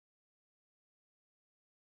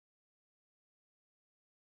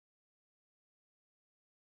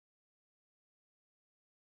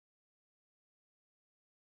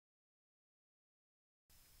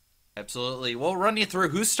Absolutely. We'll run you through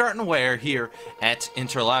who's starting where here at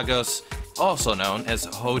Interlagos, also known as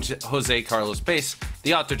Jose Carlos Pace, the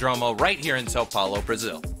Autodromo right here in Sao Paulo,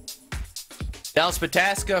 Brazil. Dallas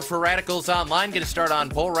Pataska for Radicals Online, going to start on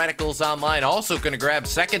pole. Radicals Online also going to grab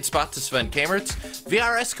second spot to Sven Kamertz.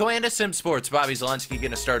 VRS Coanda Sim Sports, Bobby Zelensky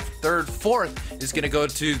going to start third. Fourth is going to go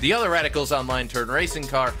to the other Radicals Online turn racing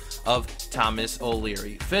car of Thomas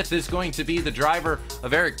O'Leary. Fifth is going to be the driver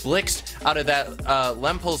of Eric Blixt out of that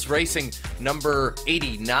Lempels Racing number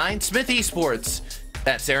 89. Smith Esports,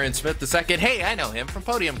 that's Aaron Smith the second. Hey, I know him from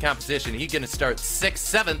podium competition. He's going to start sixth.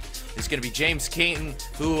 Seventh is going to be James King,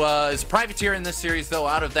 who is privateer in this series, though,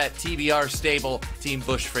 out of that TBR stable, Team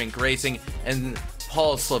Bushfink Racing. And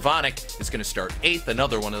Paul Slavonic is going to start eighth,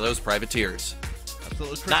 another one of those privateers.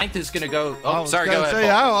 Ninth is going to go... Oh, sorry, go ahead,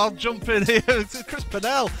 Paul. I'll jump in here. It's Chris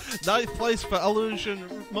Pennell, ninth place for Illusion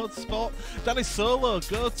Motorsport. Danny Solo,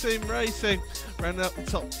 Go Team Racing, rounding out the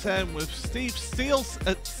top 10 with Steve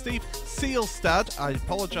Sealstad. I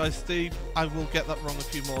apologise, Steve. I will get that wrong a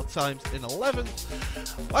few more times in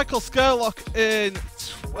 11th. Michael Skerlock in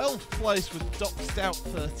 12th place with Doc Stout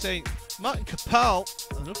 13th. Martin Capel,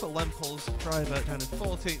 another Lempels driver, down in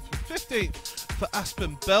 14th. 15th for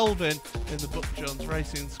Aspen Belvin in the Buck Jones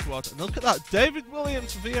Racing Squad. And look at that, David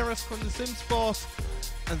Williams for VRS Coanda Sim Sports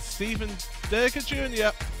and Stephen Derger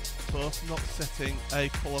Jr. both not setting a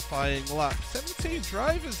qualifying lap. 17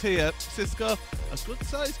 drivers here, Cisco, a good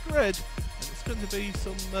sized grid, and it's going to be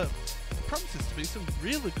some, promises to be some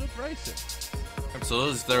really good racing.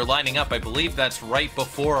 Absolutely, they're lining up. I believe that's right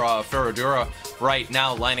before Ferradura right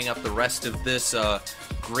now, lining up the rest of this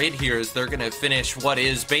grid here as they're going to finish what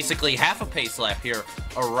is basically half a pace lap here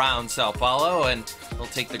around Sao Paulo, and they'll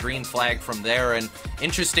take the green flag from there. And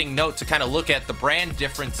interesting note to kind of look at the brand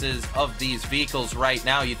differences of these vehicles right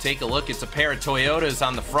now. You take a look, it's a pair of Toyotas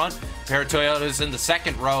on the front, a pair of Toyotas in the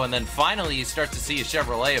second row, and then finally you start to see a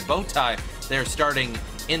Chevrolet, a bow tie. They're starting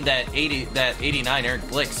in that 89 Eric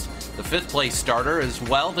Blixt. The fifth place starter as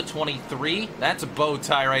well, the 23. That's a bow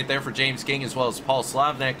tie right there for James King as well as Paul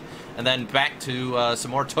Slavnik. And then back to some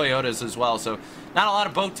more Toyotas as well. So not a lot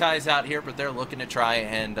of bow ties out here, but they're looking to try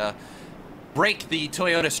and break the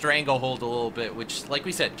Toyota stranglehold a little bit, which, like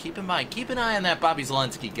we said, keep in mind, keep an eye on that Bobby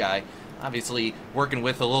Zelensky guy. Obviously working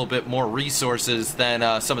with a little bit more resources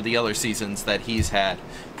than some of the other seasons that he's had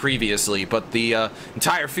previously. But the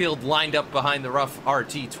entire field lined up behind the rough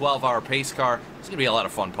RT 12-hour pace car. It's going to be a lot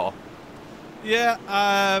of fun, Paul. Yeah,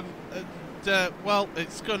 well,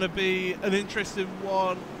 it's going to be an interesting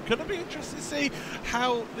one. Going to be interesting to see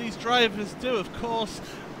how these drivers do. Of course,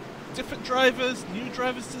 different drivers, new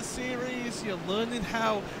drivers to the series. You're learning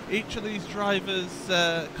how each of these drivers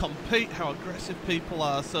compete, how aggressive people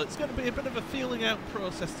are. So it's going to be a bit of a feeling out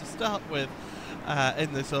process to start with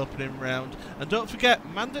in this opening round. And don't forget,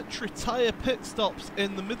 mandatory tyre pit stops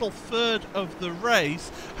in the middle third of the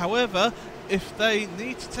race. However, if they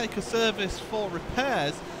need to take a service for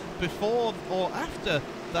repairs before or after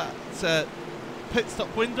that pit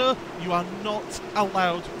stop window, you are not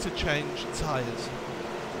allowed to change tyres.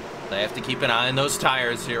 They have to keep an eye on those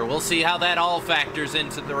tires here. We'll see how that all factors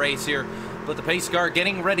into the race here. But the pace car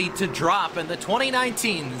getting ready to drop, and the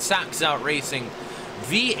 2019 Sox Out Racing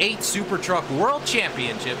V8 SuperTruck World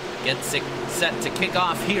Championship gets set to kick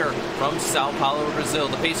off here from Sao Paulo, Brazil.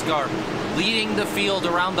 The pace car leading the field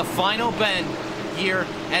around the final bend here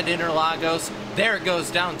at Interlagos. There it goes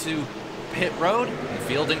down to pit road. The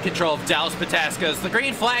field in control of Dallas Pataskas. The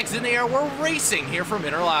green flag's in the air. We're racing here from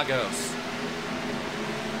Interlagos.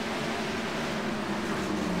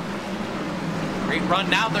 Great run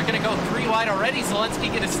now. They're going to go 3 wide already. Zelensky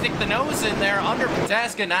going to stick the nose in there under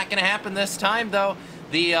Pataska. Not going to happen this time, though.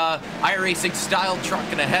 The iRacing style truck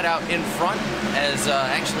going to head out in front as,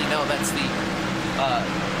 actually, no, that's the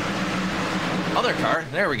other car.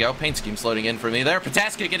 There we go. Paint scheme's loading in for me there.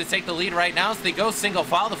 Pataska going to take the lead right now as they go single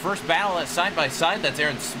file. The first battle at side by side. That's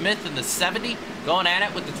Aaron Smith in the 70 going at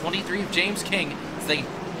it with the 23 of James King as they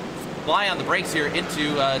fly on the brakes here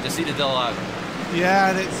into Descida del Lago.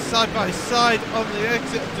 Yeah, and it's side by side on the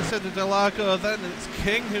exit of Descida del Lago. Then it's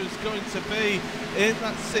King who's going to be in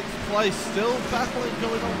that 6th place, still battling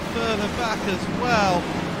going on further back as well.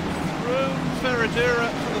 Through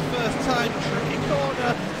Ferradura for the first time, tricky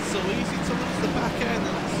corner, so easy to lose the back end,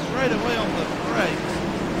 and straight away on the brakes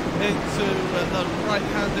into the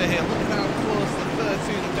right-hander here. Look at how close the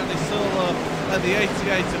 13 of Danny Solo and the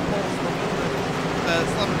 88 of Paul Slavanin,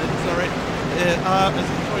 as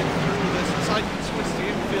it's going through this tight and twisty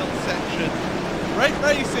infield section. Great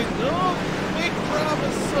racing, no big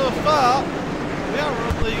dramas so far. We are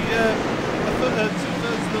only 2/3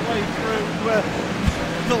 of the way through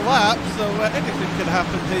the lap, so anything can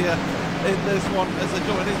happen here in this one as they're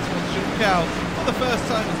going into a shootout. For the first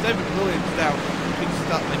time, as David Williams now can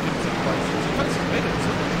start making some places. He's actually made it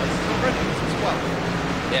some places already as well.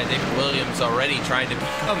 Yeah, David Williams already trying to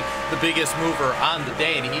become the biggest mover on the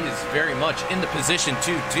day, and he is very much in the position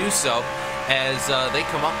to do so as they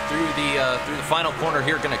come up through the final corner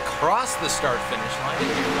here, going to cross the start-finish line.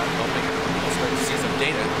 I'm hoping we'll start to see some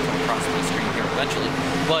data come across my screen here eventually.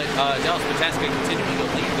 But Dallas Pataska continuing to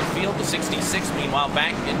lead the field, the 66. Meanwhile,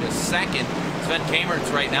 back into second. Sven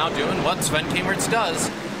Kamertz right now doing what Sven Kamertz does,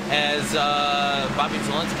 as Bobby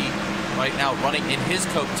Zelensky right now running in his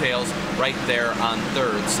coattails right there on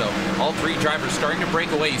third. So all three drivers starting to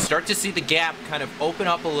break away. You start to see the gap kind of open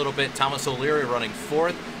up a little bit. Thomas O'Leary running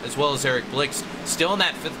fourth, as well as Eric Blix still in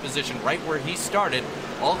that fifth position right where he started.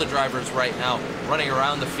 All the drivers right now running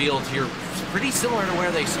around the field here, pretty similar to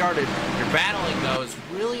where they started. Your battling, though, is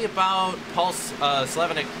really about Paul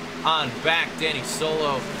Slavenik on back, Danny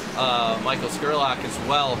Solo, Michael Skurlock as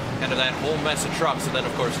well, kind of that whole mess of trucks. And then,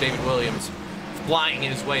 of course, David Williams flying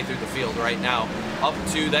his way through the field right now, up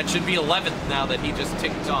to, that should be 11th now that he just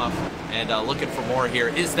ticked off, and looking for more here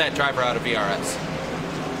is that driver out of VRS.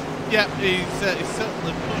 Yeah, he's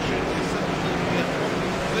certainly pushing, he's certainly in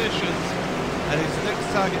positions, and his next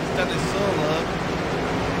target is Dennis Solo,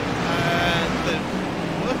 and they're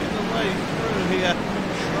working their way through here,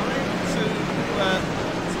 trying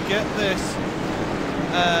to get this,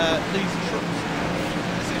 these trucks,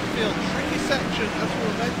 this infield tricky section, as we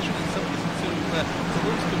were mentioning, so to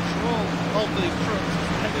lose control of these trucks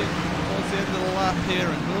heading towards the end of the lap here,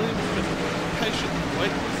 and Williams just patiently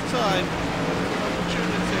waiting his time for an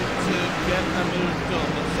opportunity to get a move done.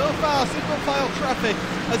 But so far, single file traffic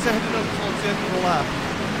as they're heading up towards the end of the lap.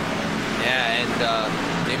 Yeah, and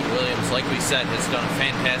David Williams, like we said, has done a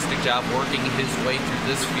fantastic job working his way through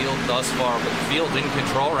this field thus far, but the field in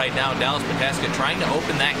control right now. Dallas Pataska trying to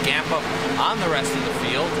open that gap up on the rest of the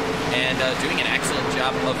field, and doing an excellent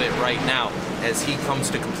job of it right now as he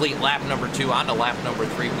comes to complete lap number 2. On to lap number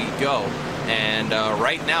 3 we go. And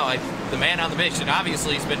right now, the man on the mission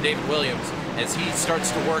obviously has been David Williams, as he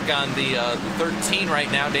starts to work on the 13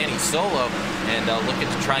 right now, Danny Solo, and looking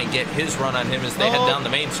to try and get his run on him as they head down the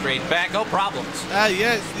main straight back. Oh, problems.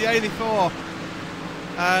 Yeah, it's the 84.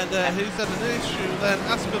 And he's had an issue then.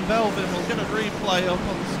 Aspen Belvin will get a replay up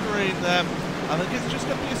on the screen there. I think it's just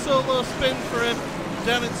going to be a solo spin for him.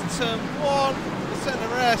 Down into turn 1, the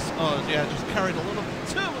centre S. Oh, yeah, just carried a little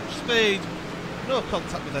too much speed. No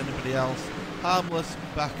contact with anybody else. Harmless,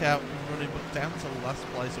 back out and running, but down to last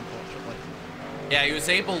place, unfortunately. Yeah, he was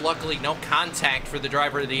able, luckily, no contact for the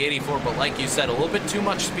driver of the 84, but like you said, a little bit too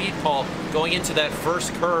much speed, Paul, going into that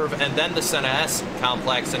first curve and then the Senna S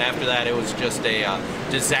complex, and after that it was just a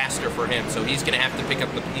disaster for him. So he's going to have to pick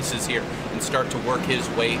up the pieces here and start to work his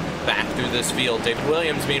way back through this field. David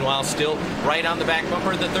Williams, meanwhile, still right on the back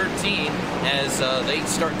bumper of the 13 as they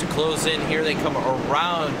start to close in here. They come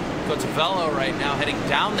around Cotavello right now, heading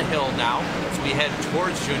down the hill now as we head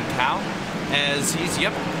towards Juncao. As he's,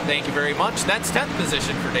 yep, thank you very much. That's 10th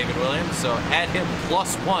position for David Williams, so add him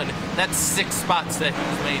 +1. That's 6 spots that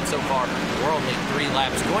he's made so far. We're only 3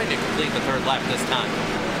 laps, going to complete the 3rd lap this time.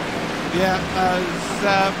 Yeah, as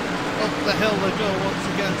up the hill they go once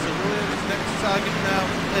again. So Williams' next target now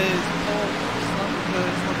is Paul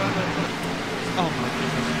Slavanovic. Oh my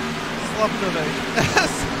goodness. Slavanovic.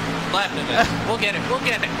 We'll get it. We'll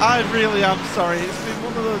get it. I really am sorry. It's been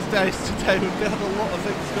one of those days today. We've had a lot of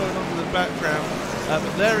things going on in the background.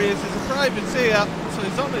 But there he is. He's a privateer, so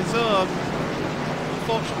he's on his own.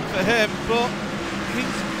 Unfortunately for him, but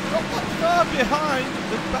he's not that far behind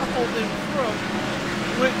the battle in front,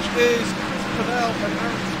 which is Chris Pennell and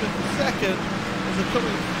Aaron Smith second, as they're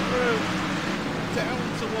coming through down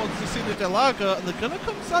towards the Cine del Lago, and they're going to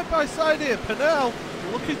come side by side here. Pennell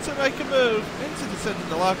looking to make a move into the Cine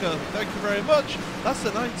del Lago. Thank you very much. That's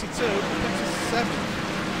the 92. That's a 7.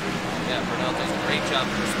 Yeah, Pennell does a great job.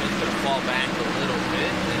 Smith going to fall back a little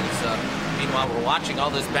bit. Meanwhile, we're watching all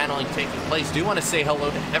this battling taking place. Do want to say hello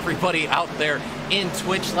to everybody out there in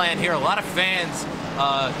Twitch land here. A lot of fans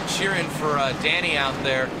cheering for Danny out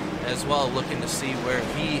there as well, looking to see where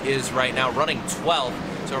he is right now, running 12th.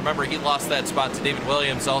 So remember, he lost that spot to David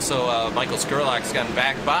Williams. Also, Michael Skurlock's gotten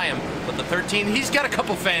back by him. But the 13, he's got a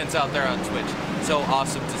couple fans out there on Twitch. So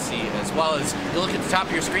awesome to see. As well as you look at the top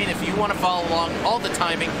of your screen, if you want to follow along all the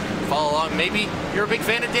timing, follow along. Maybe you're a big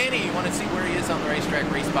fan of Danny. You want to see where he is on the racetrack,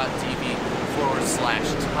 RaceSpot TV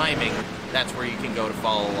 /timing. That's where you can go to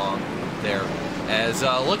follow along there As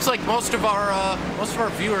looks like most of our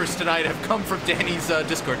viewers tonight have come from Danny's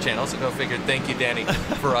Discord channel. So go figure. Thank you, Danny,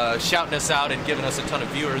 for shouting us out and giving us a ton of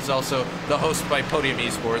viewers. Also, the host by Podium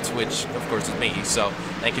Esports, which of course is me. So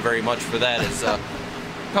thank you very much for that. As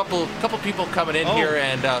couple people coming in here,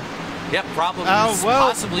 and yeah, probably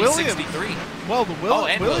possibly Williams. 63. Well,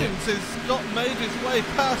 Williams has not made his way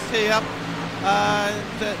past here,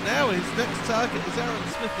 and now his next target is Aaron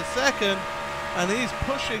Smith II, and he's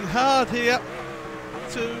pushing hard here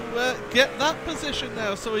to get that position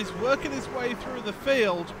now. So he's working his way through the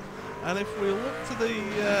field, and if we look to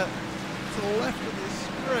the left of the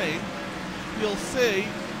screen, you'll see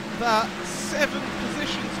that 7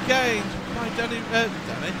 positions gained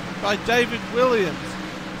by David Williams.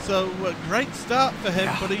 So great start for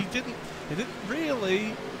him, but he didn't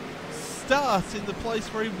really start in the place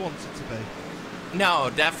where he wanted to be.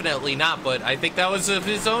 No, definitely not, but I think that was of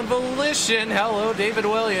his own volition. Hello, David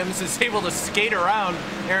Williams is able to skate around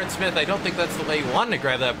Aaron Smith. I don't think that's the way he wanted to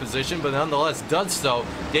grab that position, but nonetheless does so.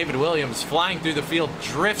 David Williams flying through the field,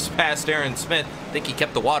 drifts past Aaron Smith. I think he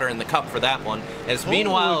kept the water in the cup for that one. As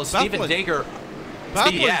meanwhile, Steven Dager...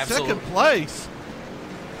 second place.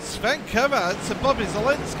 Sven Kovacs and Bobby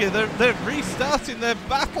Zelensky, they're restarting their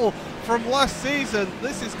battle from last season.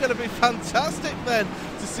 This is going to be fantastic then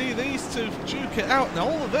to see these two duke it out. Now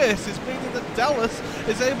all of this is meaning that Dallas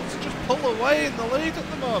is able to just pull away in the lead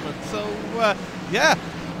at the moment. So yeah,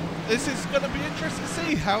 this is going to be interesting to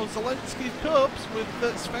see how Zelensky copes with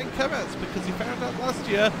Sven Kovacs, because he found out last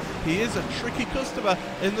year he is a tricky customer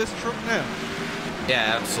in this truck now.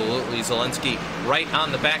 Yeah, absolutely. Zelensky right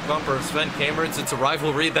on the back bumper of Sven Kamertz. It's a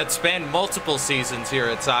rivalry that spanned multiple seasons here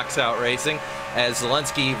at Sox Out Racing, as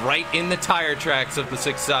Zelensky right in the tire tracks of the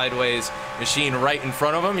 6 sideways machine right in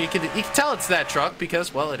front of him. You can tell it's that truck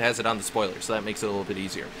because, well, it has it on the spoiler, so that makes it a little bit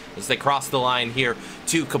easier. As they cross the line here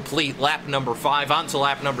to complete lap number 5 onto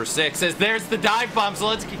lap number 6, as there's the dive bomb.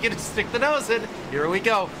 Zelensky gonna stick the nose in. Here we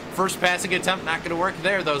go. First passing attempt, not going to work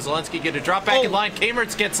there, though. Zelensky get a drop back in line.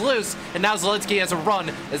 Kamertz gets loose, and now Zelensky has a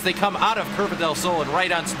run as they come out of Curva del Sol and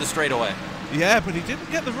right onto the straightaway. Yeah, but he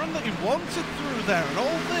didn't get the run that he wanted through there, and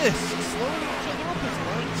all this slowing each other up has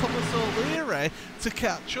allowed Thomas O'Leary to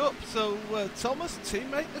catch up. So Thomas,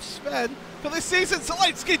 teammate of Sven for this season,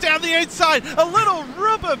 Zelensky down the inside, a little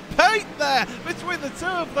rubber paint there between the two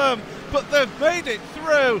of them, but they've made it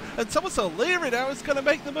through, and Thomas O'Leary now is going to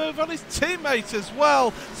make the move on his teammate as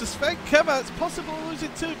well. So Sven Kovacs possibly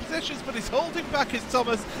losing 2 positions, but he's holding back his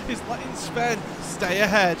Thomas. He's letting Sven stay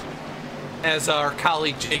ahead. As our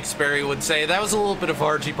colleague Jake Sperry would say, that was a little bit of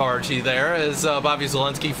argy-bargy there, as Bobby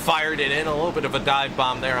Zelensky fired it in, a little bit of a dive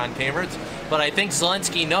bomb there on Kamertz. But I think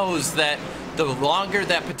Zelensky knows that the longer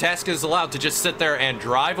that Pataska is allowed to just sit there and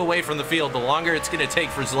drive away from the field, the longer it's going to take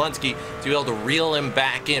for Zelensky to be able to reel him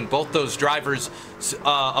back in. Both those drivers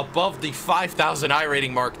above the 5,000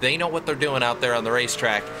 iRating mark, they know what they're doing out there on the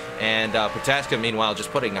racetrack. And Pataska, meanwhile, just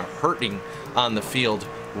putting a hurting on the field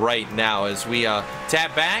right now. As we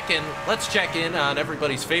tap back and let's check in on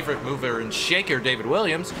everybody's favorite mover and shaker, David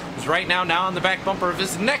Williams, who's right now on the back bumper of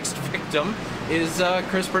his next victim is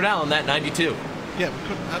Chris Burnell in that 92. Yeah, we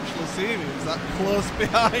couldn't actually see him. He was that close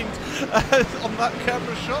behind on that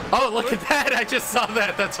camera shot. Oh, look at that. I just saw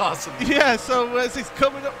that. That's awesome. Yeah, so as he's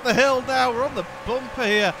coming up the hill now, we're on the bumper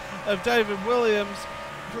here of David Williams.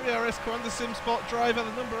 3RS Commander SimSpot driver,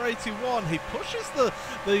 the number 81. He pushes the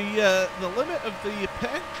limit of the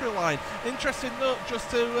entry line. Interesting note, just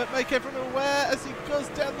to make everyone aware, as he goes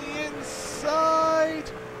down the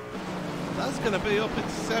inside. That's going to be up in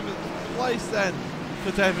 7th place then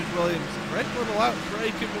for David Williams. Great little out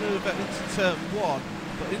braking manoeuvre into turn 1.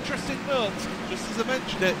 But interesting note, just as I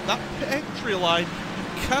mentioned it, that entry line,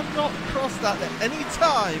 you cannot cross that at any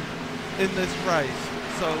time in this race.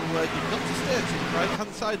 So you've got to stay to the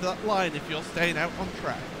right-hand side of that line if you're staying out on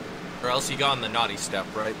track. Or else you go on the naughty step,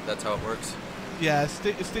 right? That's how it works. Yeah,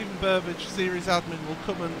 Stephen Burbage, series admin, will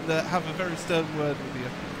come and have a very stern word with you.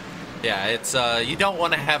 Yeah, it's you don't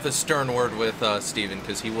want to have a stern word with Stephen,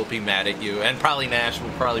 because he will be mad at you, and probably Nash will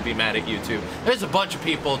probably be mad at you too. There's a bunch of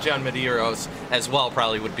people, John Medeiros as well,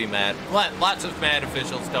 probably would be mad. Lots of mad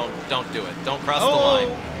officials. Don't do it. Don't cross the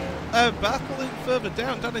line. Battling further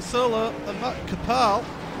down, Danny Solo and Matt Capal.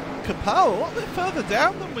 Capal a little bit further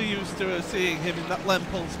down than we used to seeing him in that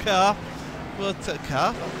Lempels car, but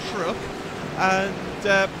car, not truck. And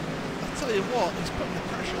I'll tell you what, he's putting the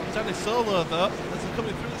pressure on Danny Solo though, as they're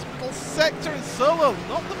coming through this middle sector, and Solo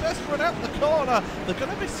not the best run out in the corner. They're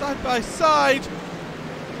going to be side by side,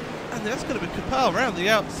 and there's going to be Capal around the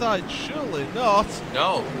outside, surely not.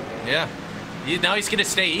 No, yeah. Now he's going to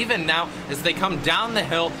stay even now as they come down the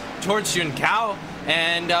hill towards Junkao.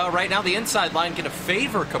 And right now the inside line going to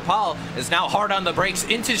favor Kapal, is now hard on the brakes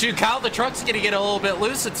into Zhukao. The truck's going to get a little bit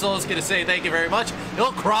loose, and Solo's going to say thank you very much.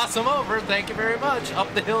 He'll cross him over, thank you very much.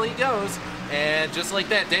 Up the hill he goes, and just like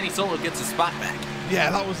that, Danny Solo gets his spot back.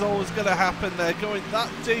 Yeah, that was always going to happen there, going that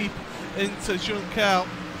deep into Zhukao.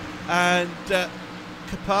 And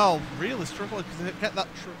Kapal really struggling to get that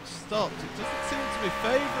truck stopped. It doesn't seem to be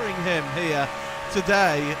favouring him here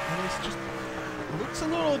today, and he's just looks a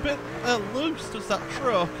little bit loose, does that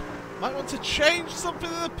truck. Might want to change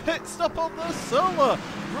something in the pit stop on the Solo.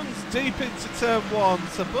 Runs deep into turn 1,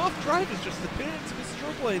 so both drivers just appearing to be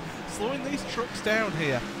struggling, slowing these trucks down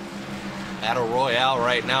here. Battle Royale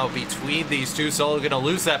right now between these two. Solo going to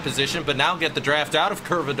lose that position, but now get the draft out of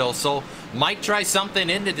Curva del Sol. Might try something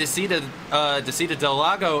into Descida del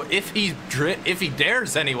Lago if he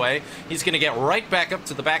dares anyway. He's going to get right back up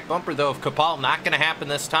to the back bumper though of Kapal. Not going to happen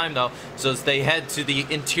this time though. So as they head to the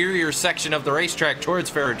interior section of the racetrack towards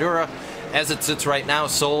Ferradura, as it sits right now,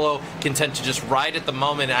 Solo can tend to just ride at the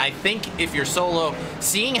moment. And I think if you're Solo,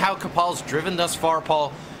 seeing how Kapal's driven thus far,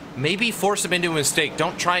 Paul, maybe force him into a mistake.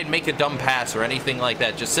 Don't try and make a dumb pass or anything like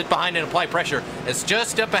that. Just sit behind and apply pressure. It's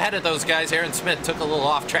just up ahead of those guys. Aaron Smith took a little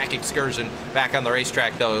off-track excursion back on the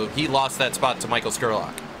racetrack, though. He lost that spot to Michael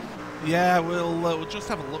Skurlock. Yeah, we'll just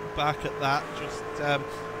have a look back at that. Just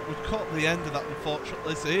we've caught the end of that,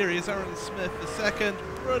 unfortunately. So here is Aaron Smith, the second,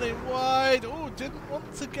 running wide. Oh, didn't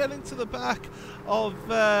want to get into the back of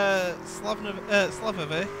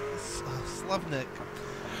Slavnik.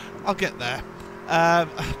 I'll get there.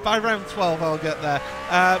 By round 12 I'll get there,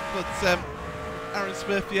 but Aaron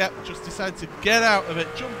Smith, just decided to get out of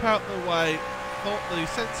it, jump out the way, thought the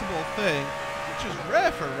sensible thing, which is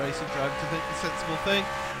rare for a racing driver to think the sensible thing,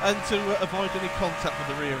 and to avoid any contact with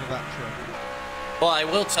the rear of that truck. Well, I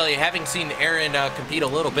will tell you, having seen Aaron compete a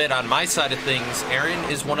little bit on my side of things, Aaron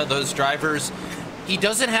is one of those drivers. He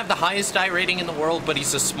doesn't have the highest I rating in the world, but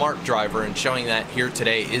he's a smart driver, and showing that here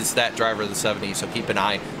today is that driver of the 70s, so keep an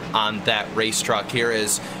eye on that race truck here.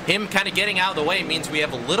 As him kind of getting out of the way means we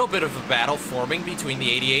have a little bit of a battle forming between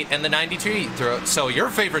the 88 and the 92. So your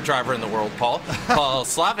favorite driver in the world, Paul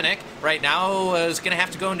Slavnik, right now is going to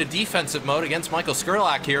have to go into defensive mode against Michael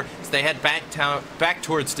Skurlock here as they head back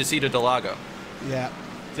towards Descida del Lago. Yeah,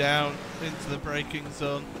 down into the braking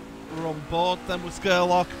zone. We're on board then with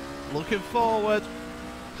Skurlock, looking forward.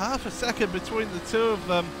 Half a second between the two of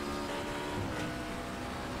them.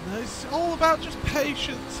 It's all about just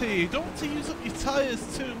patience here. You don't want to use up your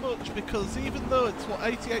tyres too much, because even though it's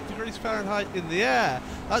 88 degrees Fahrenheit in the air,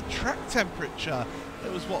 that track temperature,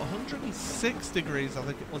 it was 106 degrees I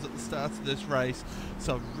think it was at the start of this race.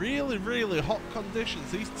 So really, really hot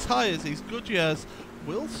conditions. These tyres, these Goodyears,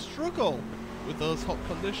 will struggle with those hot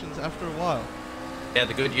conditions after a while. Yeah,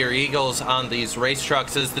 the Goodyear Eagles on these race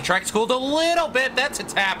trucks as the track's cooled a little bit. That's a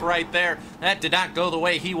tap right there. That did not go the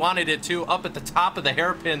way he wanted it to. Up at the top of the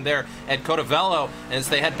hairpin there at Cotavello as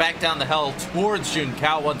they head back down the hill towards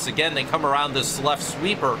Zhukao once again. They come around this left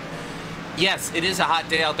sweeper. Yes, it is a hot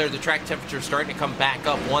day out there. The track temperature is starting to come back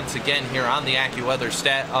up once again here on the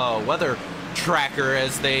AccuWeather weather tracker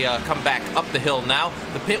as they come back up the hill now.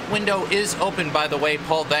 The pit window is open, by the way,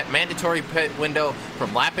 Paul. That mandatory pit window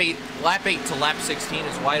from lap 8 to lap 16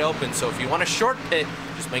 is wide open. So if you want a short pit,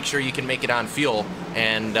 just make sure you can make it on fuel.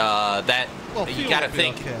 And you got to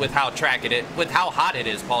think okay. with how hot it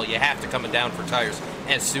is, Paul. You have to come down for tires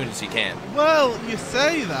as soon as you can. Well, you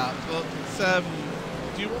say that, but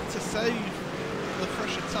do you want to save the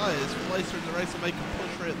fresher tyres for later in the race and make a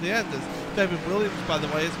push for it at the end? As David Williams, by the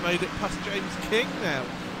way, has made it past James King now,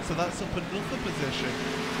 so that's up another position.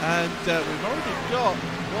 And we've already got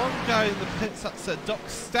one guy in the pits, that's Doc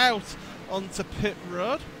Stout onto pit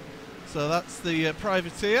road, so that's the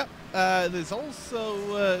privateer. There's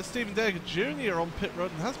also Stephen Dager Jr. on pit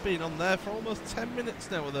road and has been on there for almost 10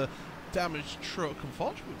 minutes now with a damaged truck.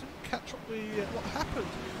 Unfortunately, we didn't catch up with what happened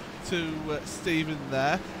to Stephen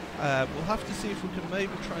there. We'll have to see if we can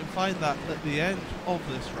maybe try and find that at the end of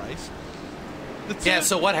this race. Yeah,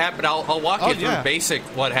 so what happened, I'll walk you through basic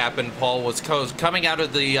what happened, Paul, was coming out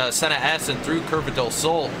of the Senna S and through Curva del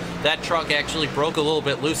Sol. That truck actually broke a little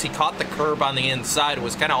bit loose. He caught the curb on the inside. It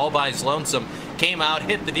was kind of all by his lonesome. Came out,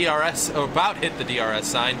 hit the DRS, or about hit the DRS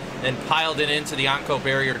sign, then piled it into the Onco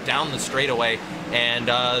barrier down the straightaway. And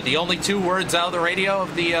the only two words out of the radio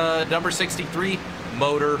of the number 63,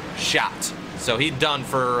 motor shot. So he's done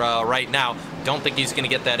for right now. Don't think he's going to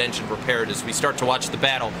get that engine repaired as we start to watch the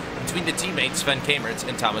battle between the teammates Sven Kamertz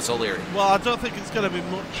and Thomas O'Leary. Well, I don't think it's going to be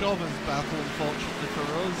much of a battle, unfortunately, for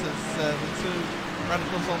us, as the two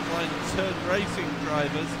Radicals Online turn racing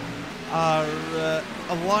drivers are a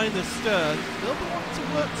line astern. They'll be wanting to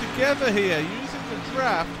work together here, using the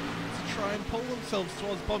draft to try and pull themselves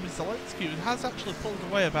towards Bobby Zalenski, who has actually pulled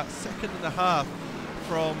away about 1.5 seconds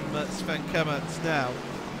from Sven Kemertz now.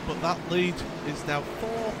 But that lead is now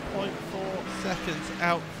 4.4 seconds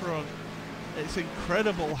out front. It's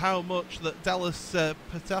incredible how much that Dallas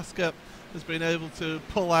Pataska has been able to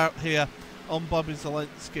pull out here on Bobby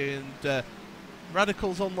Zalenski, and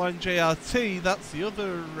Radicals Online JRT, that's the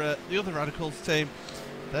other Radicals team.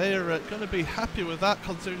 They are going to be happy with that,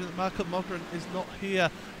 considering that Marco Mogren is not here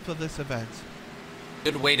for this event.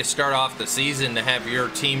 Good way to start off the season to have your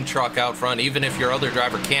team truck out front, even if your other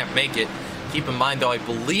driver can't make it. Keep in mind, though, I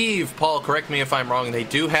believe, Paul, correct me if I'm wrong, they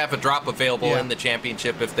do have a drop available in the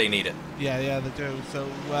championship if they need it. Yeah, they do. So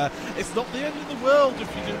it's not the end of the world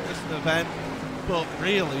if you do miss an event, but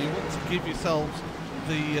really you want to give yourselves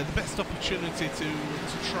the best opportunity to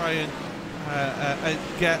try and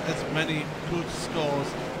get as many good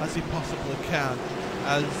scores as you possibly can.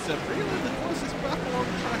 As really the closest battle on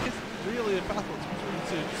track isn't really a battle between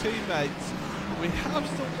two teammates. We have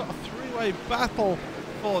still got a three-way battle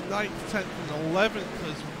for 9th, 10th and 11th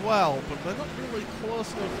as well, but they're not really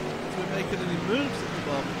close enough to be making any moves at the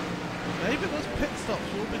moment. Maybe those pit stops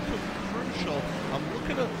will become crucial. I'm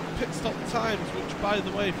looking at pit stop times, which, by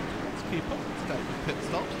the way, if you want to keep up to date with pit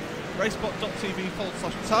stops,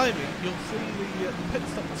 RaceSpot.tv/timing, you'll see the pit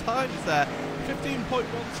stop times there. 15.1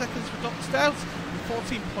 seconds for Doc Stout and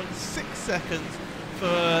 14.6 seconds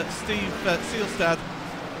for Steve Seelstad.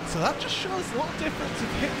 So that just shows a lot of difference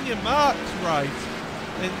of hitting your marks right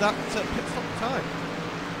in that pit stop time.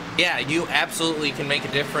 Yeah, you absolutely can make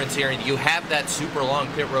a difference here, and you have that super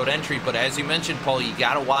long pit road entry, but as you mentioned, Paul, you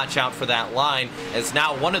got to watch out for that line, as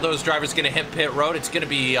now one of those drivers going to hit pit road. It's going to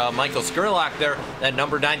be Michael Skurlock there. That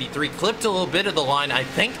number 93 clipped a little bit of the line. I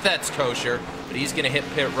think that's kosher, but he's going to hit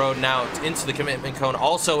pit road now into the commitment cone.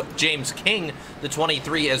 Also, James King, the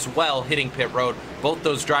 23 as well, hitting pit road. Both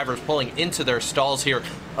those drivers pulling into their stalls here.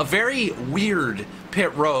 A very weird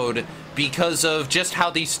pit road because of just how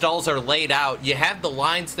these stalls are laid out. You have the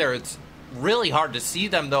lines there. It's really hard to see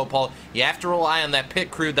them, though, Paul. You have to rely on that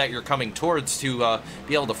pit crew that you're coming towards to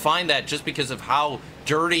be able to find that, just because of how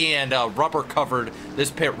dirty and rubber covered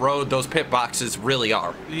this pit road, those pit boxes really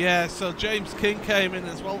are. Yeah, so James King came in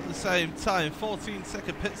as well at the same time.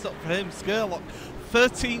 14-second pit stop for him. Skurlock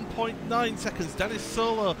 13.9 seconds. Dennis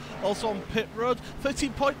Solo also on pit road,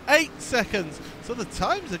 13.8 seconds. So the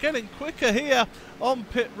times are getting quicker here on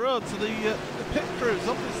pit road. So the pit crew is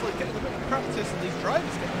obviously getting a bit of practice, and these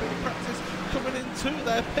drivers getting a bit of practice coming into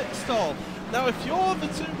their pit stall. Now, if you're the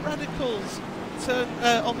two Radicals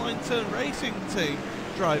online turn racing team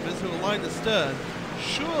drivers who are line astern,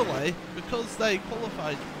 surely, because they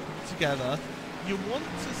qualified together, you want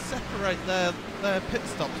to separate their pit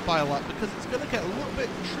stops by a lap, because it's going to get a little bit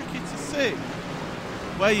tricky to see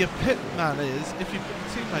where your pit man is if you've got a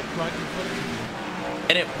teammate right in front of you.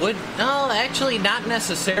 And it would, no, actually not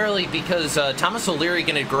necessarily, because Thomas O'Leary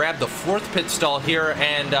going to grab the 4th pit stall here,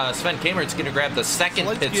 and Sven Kamert's going to grab the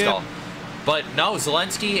 2nd pit stall. But no,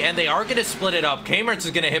 Zelensky, and they are going to split it up. Kamertz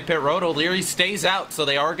is going to hit pit road. O'Leary stays out, so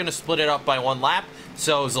they are going to split it up by 1 lap.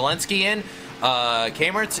 So Zelensky in,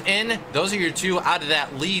 Kamertz in. Those are your two out of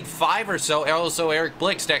that lead 5 or so. Also Eric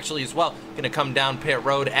Blixt actually as well going to come down pit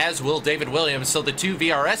road, as will David Williams. So the 2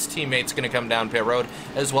 VRS teammates going to come down pit road,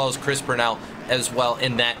 as well as Chris Purnell as well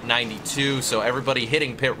in that 92. So everybody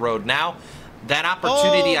hitting pit road now. That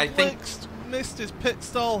opportunity, I think... Blixt missed his pit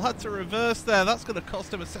stall, had to reverse there. That's going to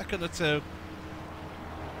cost him a second or two.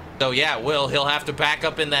 So yeah, he'll have to back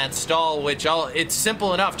up in that stall, which it's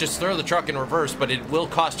simple enough, just throw the truck in reverse, but it will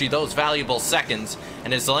cost you those valuable seconds.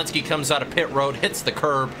 And as Zelensky comes out of pit road, hits the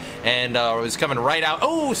curb, and is coming right out.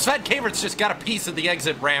 Oh, Sven Kamertz just got a piece of the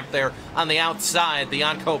exit ramp there on the outside. The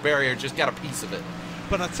Onco barrier just got a piece of it.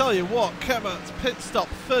 But I tell you what, Kamert's pit stop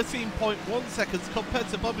 13.1 seconds compared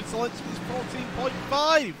to Bobby Zelensky's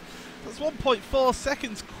 14.5. That's 1.4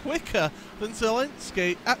 seconds quicker than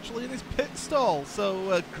Zelensky actually in his pit stall.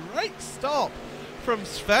 So a great stop from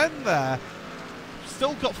Sven there.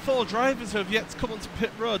 Still got 4 drivers who have yet to come onto pit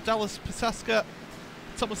road. Dallas Pataska,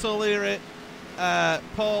 Thomas O'Leary,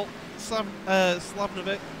 Paul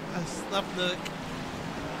Slavnik.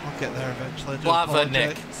 I'll get there eventually.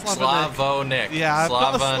 Slavonik. Yeah, I've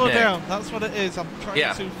got to slow down. That's what it is. I'm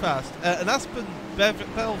trying too fast. And Aspen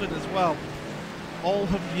Belvin as well. All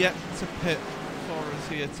have yet to pit for us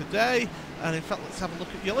here today. And in fact, let's have a look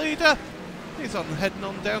at your leader. He's heading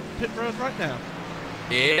on down pit road right now.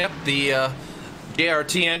 Yep, the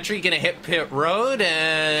JRT entry going to hit pit road,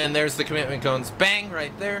 and there's the commitment cones. Bang,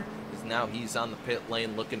 right there. Now he's on the pit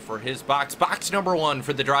lane looking for his box. Box number 1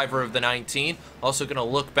 for the driver of the 19. Also going to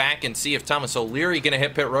look back and see if Thomas O'Leary going to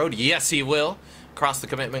hit pit road. Yes, he will. across the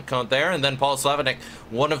commitment cone there. And then Paul Slavinik,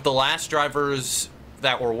 one of the last drivers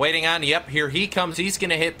that we're waiting on. Yep, here he comes. He's going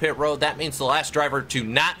to hit pit road. That means the last driver to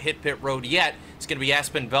not hit pit road yet is going to be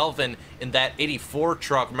Aspen Belvin in that 84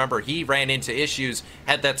 truck. Remember, he ran into issues,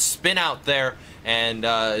 had that spin out there, and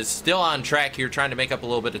is still on track here trying to make up a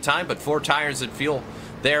little bit of time. But 4 tires and fuel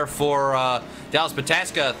there for Dallas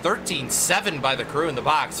Pataska. 13.7 by the crew in the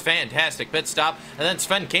box. Fantastic pit stop. And then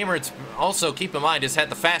Sven Kamertz, also keep in mind, has had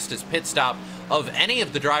the fastest pit stop of any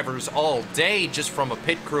of the drivers all day, just from a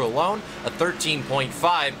pit crew alone, a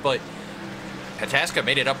 13.5, but Pataska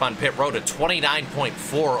made it up on pit road, a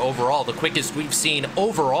 29.4 overall, the quickest we've seen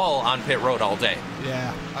overall on pit road all day.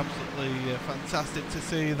 Yeah, absolutely fantastic to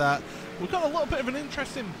see that. We've got a little bit of an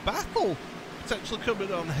interesting battle potentially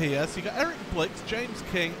coming on here. So you got Eric Blix, James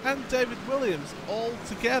King, and David Williams all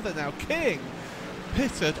together now. King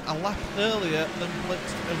pitted a lap earlier than Blix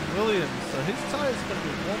and Williams, so his tyres are going to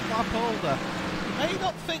be 1 lap older. You may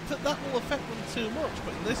not think that that will affect them too much,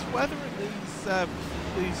 but in this weather and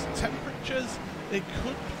these temperatures, it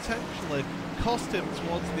could potentially cost him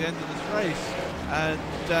towards the end of this race. And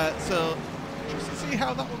so just to see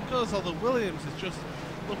how that one goes, although Williams is just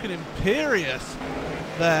looking imperious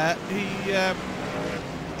there.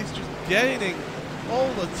 He's just gaining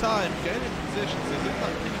all the time, gaining positions. He's in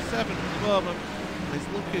that P7 at the moment. He's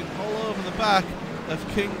looking all over the back of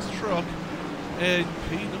King's truck in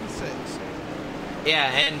P6. Yeah,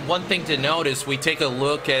 and one thing to notice, we take a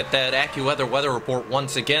look at that AccuWeather weather report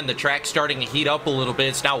once again. The track's starting to heat up a little bit.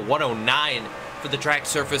 It's now 109 for the track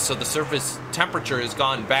surface, so the surface temperature has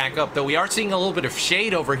gone back up. Though we are seeing a little bit of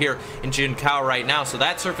shade over here in Junção right now, so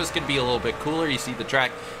that surface can be a little bit cooler. You see the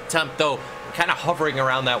track temp, though, kind of hovering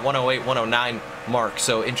around that 108, 109 mark.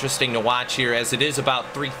 So interesting to watch here, as it is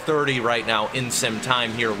about 3:30 right now in sim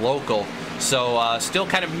time here local. So still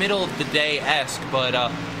kind of middle of the day-esque, but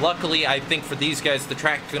luckily I think for these guys the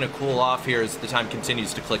track's going to cool off here as the time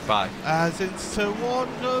continues to click by. As into one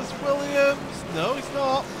goes Williams. No, he's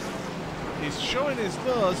not. He's showing his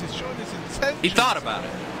nose, he's showing his intention. He thought about it.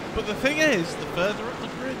 But the thing is, the further up the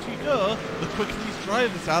grid you go, the quicker these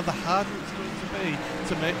drivers are, the harder it's going to be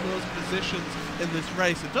to make those positions in this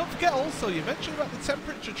race. And don't forget also, you mentioned about the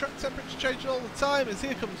temperature, track temperature changing all the time, as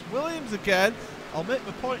here comes Williams again. I'll make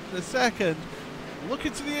the point in a second.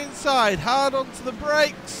 Looking to the inside, hard onto the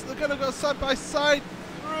brakes. They're going to go side by side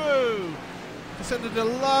through Descender de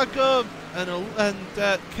Lago, and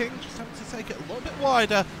King just having to take it a little bit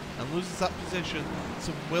wider and loses that position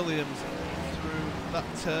to Williams through that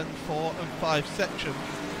turn 4 and 5 section.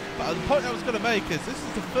 But the point I was going to make is this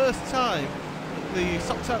is the first time that the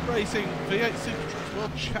Socktown Racing V8 SuperTrucks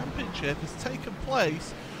World Championship has taken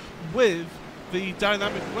place with the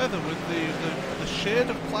dynamic weather, with the shade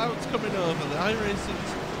of clouds coming over. The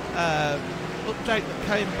iRacing's update that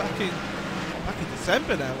came back in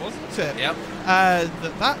December now, wasn't it? Yep.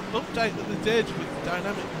 That update that they did with the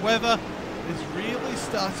dynamic weather is really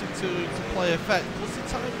starting to play effect. Plus the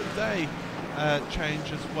time of day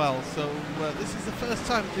change as well. So this is the first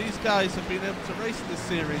time these guys have been able to race in this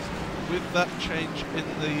series with that change in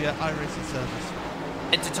the iRacing service.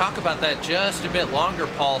 And to talk about that just a bit longer,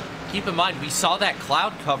 Paul, keep in mind we saw that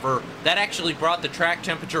cloud cover. That actually brought the track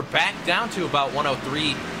temperature back down to about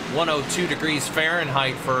 103, 102 degrees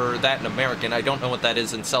Fahrenheit for that in American. I don't know what that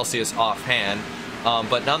is in Celsius offhand,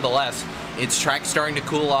 but nonetheless, it's track starting to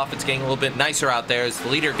cool off. It's getting a little bit nicer out there as the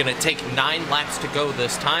leader going to take 9 laps to go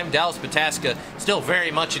this time. Dallas Pataska still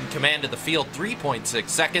very much in command of the field, 3.6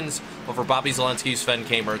 seconds over Bobby Zelensky, Sven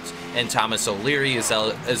Kamertz, and Thomas O'Leary,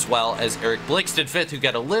 as well as Eric Blixton fifth, who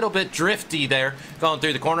got a little bit drifty there going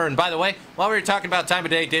through the corner. And by the way, while we were talking about time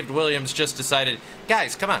of day, David Williams just decided,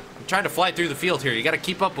 guys, come on, I'm trying to fly through the field here. You got to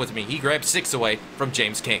keep up with me. He grabbed 6 away from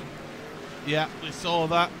James King. Yeah, we saw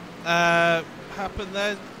that happen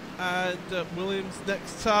then. And Williams'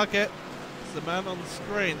 next target is the man on the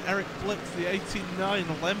screen, Eric Blix, the 89,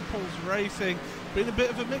 Lempels Racing. Been a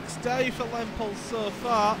bit of a mixed day for Lempels so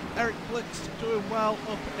far. Eric Blix doing well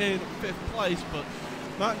up in 5th place, but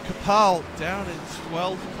Martin Kapal down in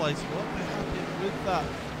 12th place. Won't be happy with that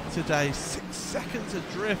today. 6 seconds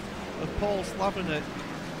adrift of Paul Slavinik,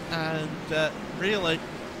 and really,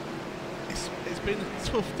 it's been a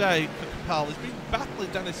tough day for Kapal. He's been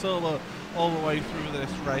battling Danny Solo all the way through this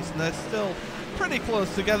race, and they're still pretty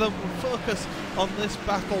close together. We'll focus on this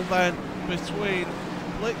battle then between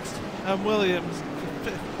Blix and Williams for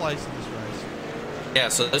 5th place in this race. Yeah,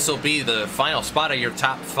 so this will be the final spot of your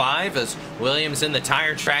top 5 as Williams in the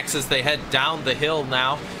tire tracks as they head down the hill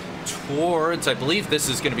now towards, I believe this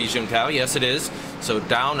is going to be Junção. Yes, it is. So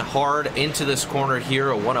down hard into this corner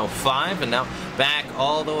here, a 105, and now back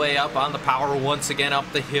all the way up on the power once again up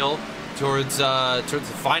the hill towards the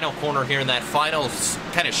final corner here in that final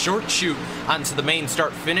kind of short shoot onto the main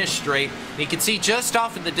start-finish straight. And you can see just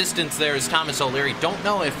off in the distance there is Thomas O'Leary. Don't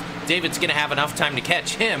know if David's going to have enough time to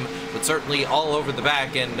catch him, but certainly all over the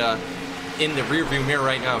back and in the rearview mirror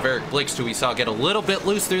right now of Eric Blixt, who we saw get a little bit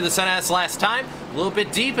loose through the center S last time, a little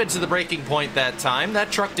bit deep into the braking point that time. That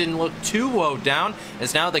truck didn't look too woed down,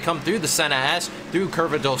 as now they come through the center S, through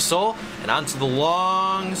Curva do Sol, and onto the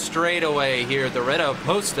long straightaway here, the Reta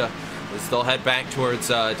Posta, as they'll head back towards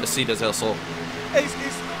Descidas del Sol. It's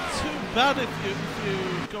not too bad if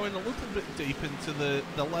you're going a little bit deep into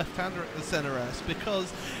the left-hander at the center S,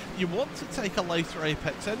 because you want to take a later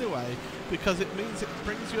apex anyway, because it means it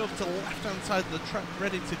brings you up to the left-hand side of the track,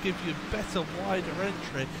 ready to give you better, wider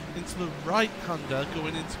entry into the right-hander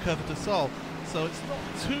going into Curva do Sol. So it's not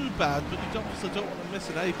too bad, but you also don't want to miss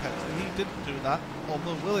an apex, and he didn't do that,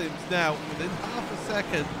 although Williams now within half a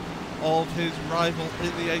second of his rival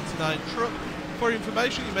in the 89 truck. For your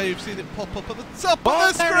information, you may have seen it pop up at the top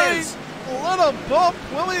of the screen. A little bump.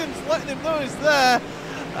 Williams letting him know he's there.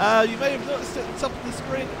 You may have noticed it at the top of the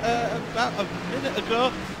screen about a minute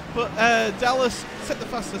ago, but Dallas set the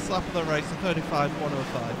fastest lap of the race, a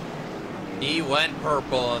 35.105. He went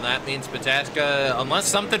purple, and that means Pataska, unless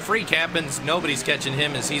something freak happens, nobody's catching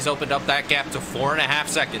him, as he's opened up that gap to 4.5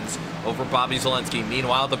 seconds over Bobby Zelensky.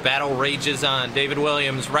 Meanwhile, the battle rages on. David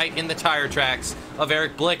Williams right in the tire tracks of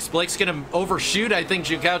Eric Blixt. Blixt going to overshoot, I think,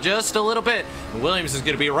 Junkao just a little bit. And Williams is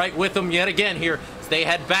going to be right with him yet again here as they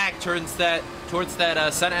head back towards that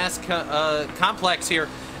Sun Ass complex here.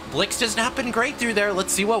 Blixt has not been great through there.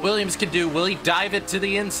 Let's see what Williams can do. Will he dive it to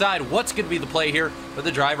the inside? What's going to be the play here for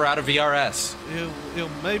the driver out of VRS? He'll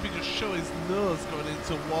maybe just show his nose going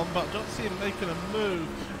into one, but I don't see him making a move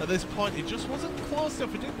at this point. He just wasn't close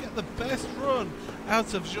enough. He didn't get the best run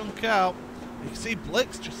out of Junkao. You can see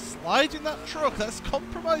Blixt just sliding that truck. That's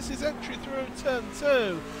compromised his entry through turn 2.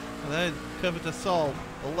 And then Curva do Sol,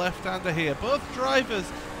 the left-hander here. Both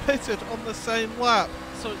drivers pitted on the same lap.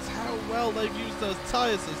 So it's how well they've used those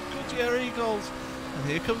tyres, those Goodyear Eagles. And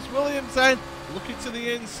here comes Williams then, looking to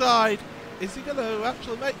the inside. Is he going to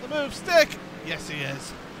actually make the move stick? Yes, he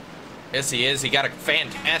is. Yes, he is. He got a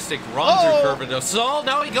fantastic run through Curva do Sol.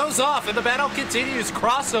 Now he goes off, and the battle continues.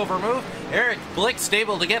 Crossover move. Eric Blixt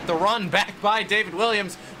able to get the run back by David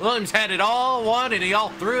Williams. Williams had it all won, and he all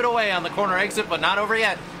threw it away on the corner exit, but not over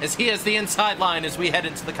yet, as he has the inside line as we head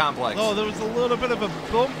into the complex. Oh, there was a little bit of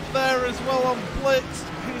a bump there as well on Blixt.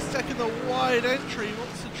 He's taking the wide entry. He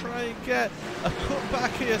wants to try and get a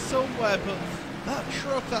cutback here somewhere, but that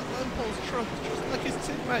truck, that Lempol's truck, just like his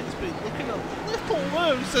teammates, been looking a little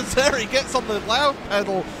loose as there he gets on the loud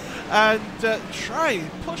pedal and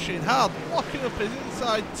pushing hard, locking up his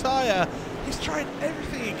inside tyre. He's trying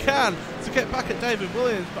everything he can to get back at David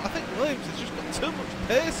Williams, but I think Williams has just got too much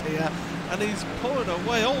pace here, and he's pulling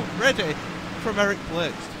away already from Eric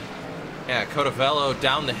Blixt. Yeah, Cotavello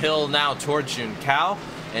down the hill now towards Junkao,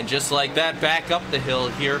 and just like that, back up the hill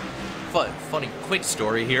here. Funny quick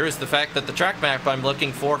story here is the fact that the track map I'm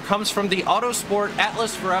looking for comes from the Autosport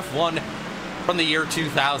Atlas for F1 from the year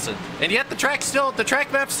 2000. And yet the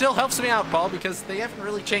track map still helps me out, Paul, because they haven't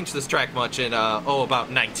really changed this track much in,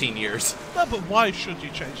 about 19 years. No, but why should you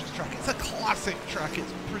change this track? It's a classic track. It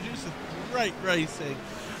produces great racing.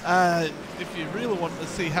 If you really want to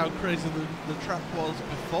see how crazy the track was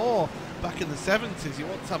before, back in the 70s, you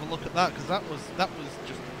want to have a look at that, because that was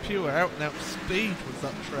just pure out and out speed was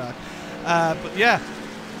that track. But yeah,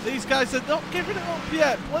 these guys are not giving it up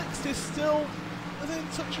yet. Blixt is still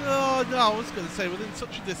within such a, I was going to say within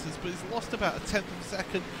such a distance, but he's lost about a 10th of a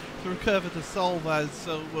second through Curva do Sol there.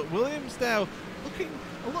 So Williams now looking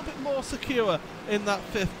a little bit more secure in that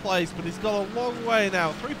 5th place, but he's got a long way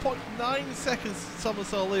now. 3.9 seconds to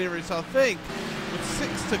Thomas O'Leary, so I think with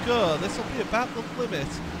 6 to go, this will be about the limit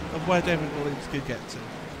of where David Williams could get to.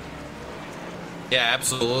 Yeah,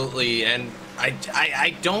 absolutely, and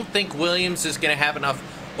I don't think Williams is going to have enough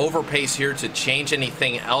overpace here to change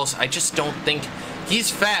anything else. I just don't think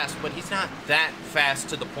he's fast, but he's not that fast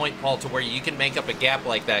to the point, Paul, to where you can make up a gap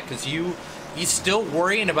like that, because he's still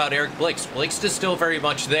worrying about Eric Blixt. Blixt is still very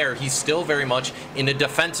much there. He's still very much in a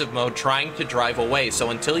defensive mode, trying to drive away. So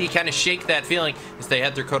until you kind of shake that feeling as they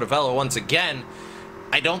head through Cotavello once again,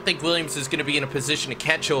 I don't think Williams is going to be in a position to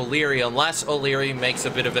catch O'Leary unless O'Leary makes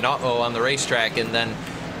a bit of an uh-oh on the racetrack, and then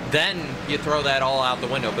you throw that all out the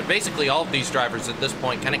window. But basically all of these drivers at this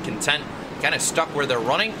point kind of content, kind of stuck where they're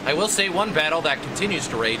running. I will say one battle that continues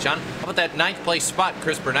to rage on. How about that 9th place spot,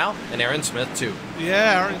 Chris Burnell and Aaron Smith too?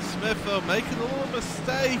 Yeah, Aaron Smith though making a little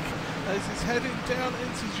mistake as he's heading down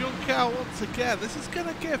into Junção once again. This is going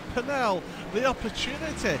to give Pennell the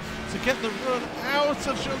opportunity to get the run out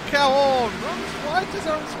of Junção. Oh, runs wide to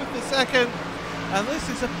Aaron Smith the second. And this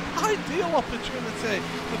is an ideal opportunity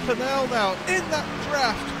for Pennell now in that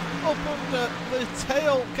draft up under the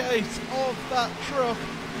tailgate of that truck.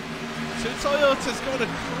 Two Toyotas going to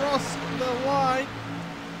cross the line.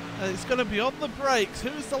 And it's going to be on the brakes.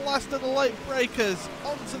 Who's the last of the late breakers?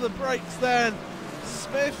 Onto the brakes then.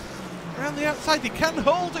 Smith around the outside. You can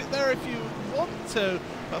hold it there if you want to.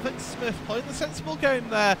 But I think Smith playing the sensible game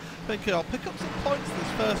there. Thinking I'll pick up some points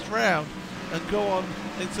this first round and go on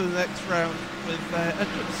into the next round with a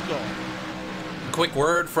good score. Quick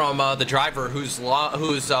word from the driver who's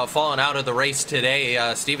fallen out of the race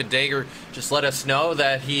today. Stephen Dager just let us know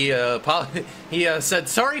that he said,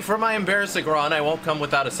 sorry for my embarrassing run. I won't come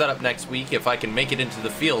without a setup next week if I can make it into the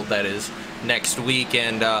field, that is, next week.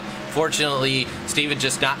 And fortunately, Stephen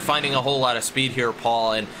just not finding a whole lot of speed here,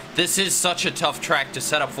 Paul. And this is such a tough track to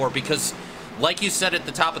set up for because, like you said at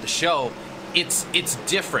the top of the show, it's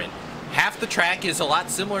different. Half the track is a lot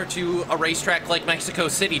similar to a racetrack like Mexico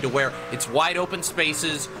City, to where it's wide open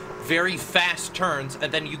spaces, very fast turns,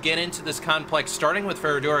 and then you get into this complex starting with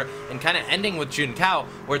Ferradura and kind of ending with Junção,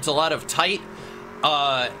 where it's a lot of tight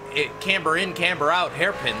camber in, camber out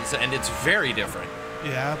hairpins, and it's very different.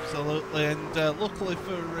 Yeah, absolutely, and luckily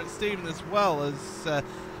for Stephen as well, as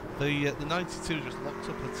the 92 just locked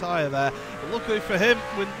up a tyre there. But luckily for him,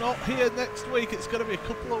 we're not here next week. It's going to be a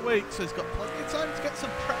couple of weeks, so he's got plenty of time to get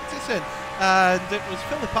some practice in. And it was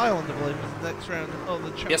Phillip Island, I believe, was the next round of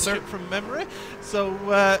the championship from memory. So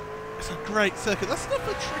it's a great circuit. That's not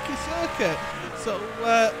a tricky circuit. So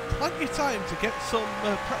plenty of time to get some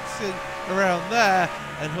practicing around there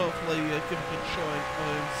and hopefully give a good showing of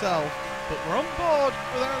himself. But we're on board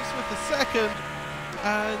with Aaron Smith the second.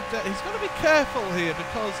 And he's got to be careful here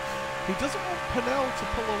because he doesn't want Pennell to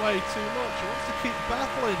pull away too much. He wants to keep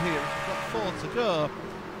battling here. He's got 4 to go.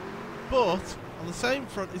 But on the same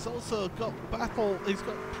front, he's also got he's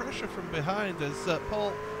got pressure from behind as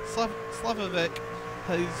Paul Slavovic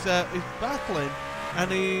is battling,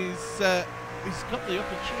 and he's got the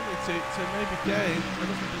opportunity to maybe gain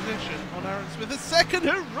another position on Aaron Smith, the second,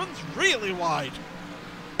 who runs really wide.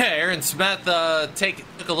 Aaron Smith took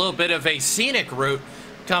a little bit of a scenic route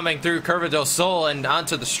coming through Curva del Sol and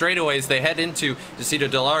onto the straightaways. They head into Descida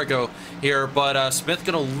del Largo here, but Smith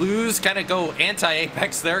gonna lose, kind of go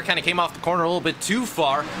anti-apex there, kind of came off the corner a little bit too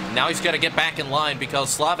far. Now he's got to get back in line because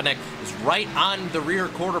Slavovic is right on the rear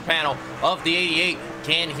quarter panel of the 88.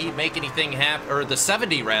 Can he make anything happen, or the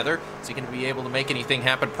 70 rather? Is he going to be able to make anything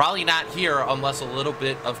happen? Probably not here unless a little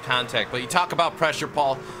bit of contact. But you talk about pressure,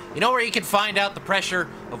 Paul. You know where you can find out the pressure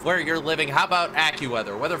of where you're living? How about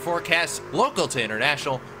AccuWeather? Weather forecasts local to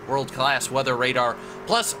international, world-class weather radar,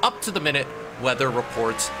 plus up-to-the-minute weather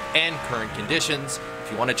reports and current conditions. If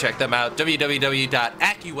you want to check them out,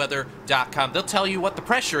 www.accuweather.com. They'll tell you what the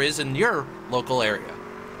pressure is in your local area.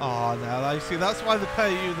 Oh, now I see. That's why they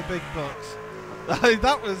pay you the big bucks.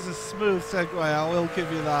 That was a smooth segue, I will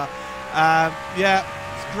give you that. Yeah,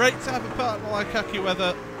 it's great to have a partner like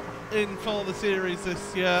AccuWeather in for the series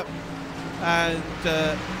this year. And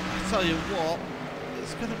I tell you what,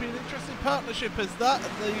 it's going to be an interesting partnership as that.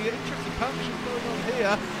 And the interesting partnership going on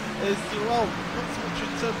here is, well, not so much in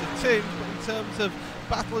terms of teams, but in terms of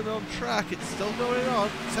battling on track. It's still going on,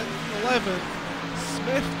 10th and 11th.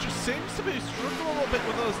 Smith just seems to be struggling a little bit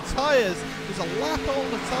with those tyres. There's a lap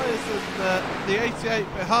older tyres than the 88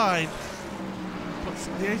 behind. But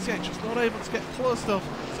the 88 just not able to get close enough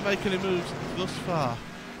to make any moves thus far.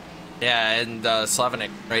 Yeah, and Slavovic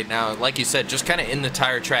right now, like you said, just kind of in the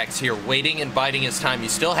tire tracks here, waiting and biding his time. You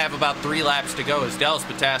still have about 3 laps to go as Dallas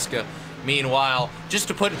Pataska, meanwhile, just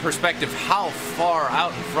to put in perspective how far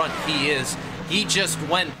out in front he is, he just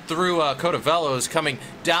went through Cotavellos, coming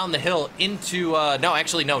down the hill into,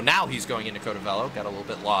 now he's going into Cotavello. Got a little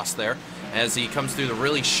bit lost there as he comes through the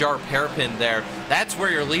really sharp hairpin there. That's where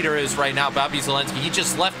your leader is right now, Bobby Zelensky. He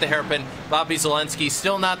just left the hairpin. Bobby Zelensky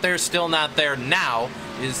still not there, still not there. Now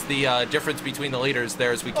is the difference between the leaders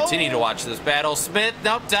there as we continue to watch this battle. Smith,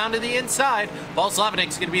 nope, down to the inside. Paul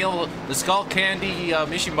Slavonic's going to be able to, the Skull Candy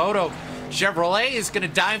Mishimoto Chevrolet is going to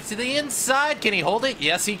dive to the inside. Can he hold it?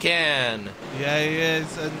 Yes, he can. Yeah, he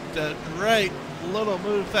is, and great little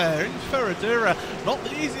move there. In Ferradura, not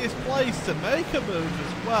the easiest place to make a move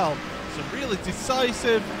as well. So really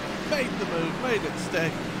decisive, made the move, made it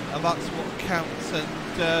stick, and that's what counts. And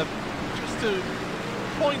just to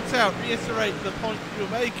point out, reiterate the point you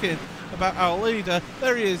were making about our leader,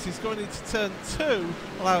 there he is, he's going into turn 2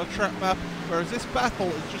 on our track map, whereas this battle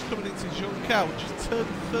is just coming into Junção, which is turn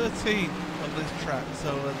 13 of this track.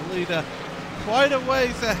 So the leader quite a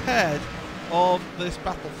ways ahead of this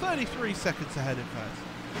battle, 33 seconds ahead in fact.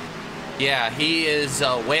 Yeah, he is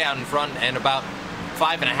way out in front and about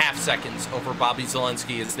 5.5 seconds over Bobby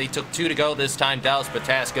Zalenski as they took 2 to go this time. Dallas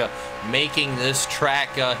Pataska making this track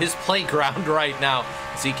his playground right now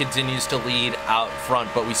as he continues to lead out front.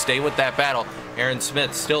 But we stay with that battle. Aaron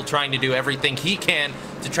Smith still trying to do everything he can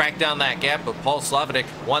to track down that gap, but Paul Slavic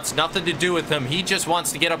wants nothing to do with him. He just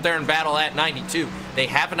wants to get up there and battle at 92. They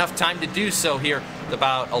have enough time to do so here. With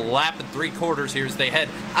about a lap and 3/4 here as they head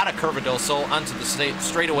out of Curva del Sol onto the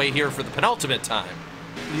straightaway here for the penultimate time.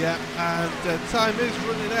 Yeah, and time is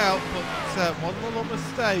running out, but one little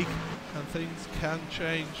mistake and things can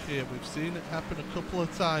change here. We've seen it happen a couple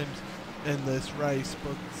of times in this race,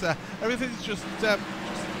 but everything's just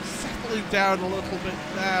settling down a little bit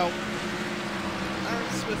now.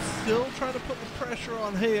 Aaron Smith still trying to put the pressure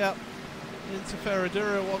on here into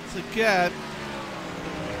Ferradura once again.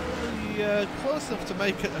 Really close enough to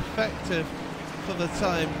make it effective for the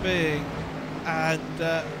time being, and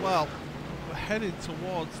well, we're heading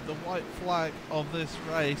towards the white flag of this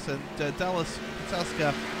race, and Dallas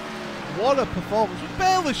Pataska, what a performance. We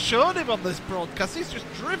barely showed him on this broadcast. He's just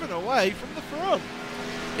driven away from the front.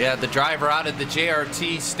 Yeah, the driver out of the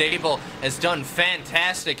JRT stable has done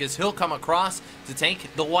fantastic as he'll come across to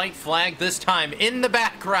take the white flag this time. In the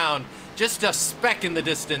background, just a speck in the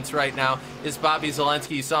distance right now, is Bobby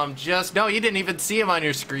Zalenski. You saw him no, you didn't even see him on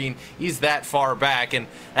your screen. He's that far back, and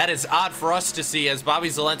that is odd for us to see as Bobby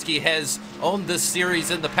Zalenski has owned this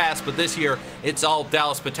series in the past, but this year it's all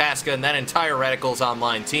Dallas Pataska and that entire Radicals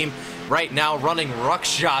Online team right now running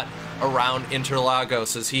ruckshot around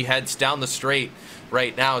Interlagos as he heads down the straight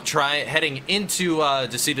right now, heading into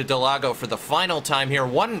Desida del Lago for the final time here.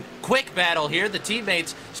 One quick battle here. The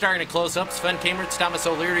teammates starting to close up. Sven Kamertz, Thomas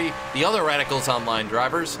O'Leary, the other Radicals Online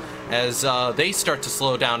drivers, as they start to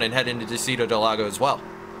slow down and head into Desida del Lago as well.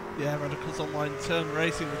 Yeah, Radicals Online turn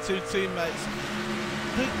racing. The two teammates,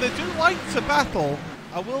 they do like to battle.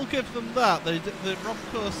 I will give them that. Rob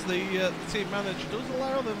Course, the team manager, does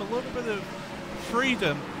allow them a little bit of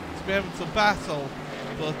freedom to be able to battle,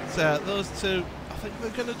 but those two, I think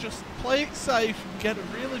they're going to just play it safe and get a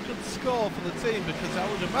really good score for the team, because I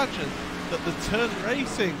would imagine that the turn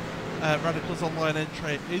racing Radicals Online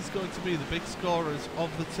entry is going to be the big scorers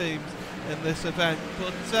of the teams in this event.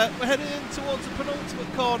 But we're heading in towards the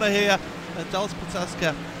penultimate corner here, and Dallas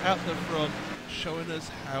Pataska out the front, showing us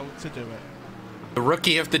how to do it. The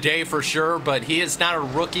rookie of the day for sure, but he is not a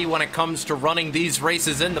rookie when it comes to running these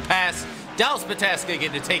races in the past. Dallas Pataska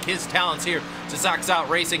getting to take his talents here to Sox Out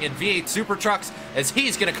Racing and V8 SuperTrucks as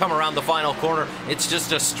he's going to come around the final corner. It's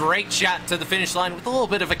just a straight shot to the finish line with a little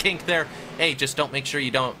bit of a kink there. Hey, just don't make sure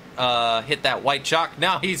you don't hit that white chalk.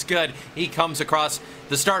 Now he's good. He comes across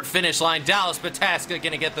the start-finish line. Dallas Pataska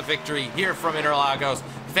going to get the victory here from Interlagos.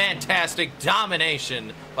 Fantastic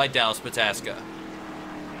domination by Dallas Pataska.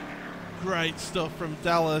 Great stuff from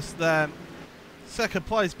Dallas there. Second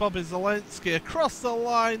place, Bobby Zalenski across the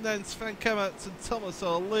line, then Sven Kamertz and Thomas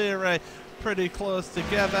O'Leary pretty close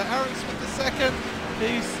together. Aaron Smith the second,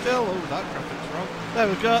 he's still, oh, that graphic's wrong. There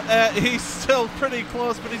we go, he's still pretty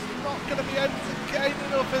close, but he's not going to be able to gain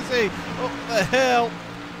enough, is he? Up the hill.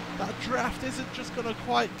 That draft isn't just going to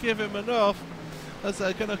quite give him enough as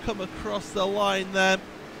they're going to come across the line then.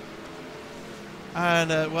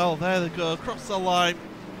 And, well, there they go, across the line,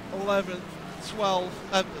 11th.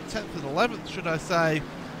 10th and 11th, should I say,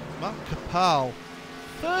 Mark Capal,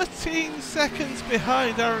 13 seconds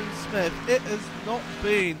behind Aaron Smith. It has not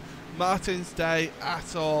been Martin's day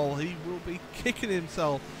at all. He will be kicking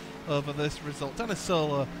himself over this result. Dennis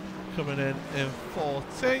Sola coming in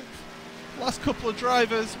 14th. Last couple of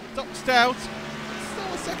drivers, Doc Stout,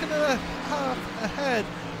 still a second and a half ahead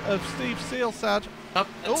of Steve Sealsad.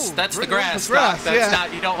 Oh, that's the grass. That's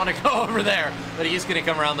not, you don't want to go over there. But he's going to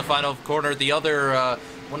come around the final corner. The other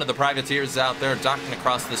one of the privateers out there docking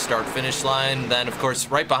across the start-finish line. Then, of course,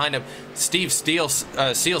 right behind him, Steve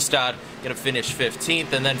Sealstad going to finish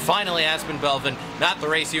 15th. And then finally, Aspen Belvin, not the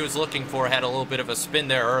race he was looking for, had a little bit of a spin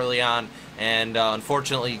there early on. And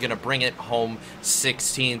unfortunately, going to bring it home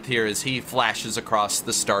 16th here as he flashes across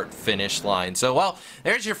the start-finish line. So, well,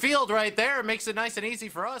 there's your field right there. It makes it nice and easy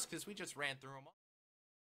for us because we just ran through them all.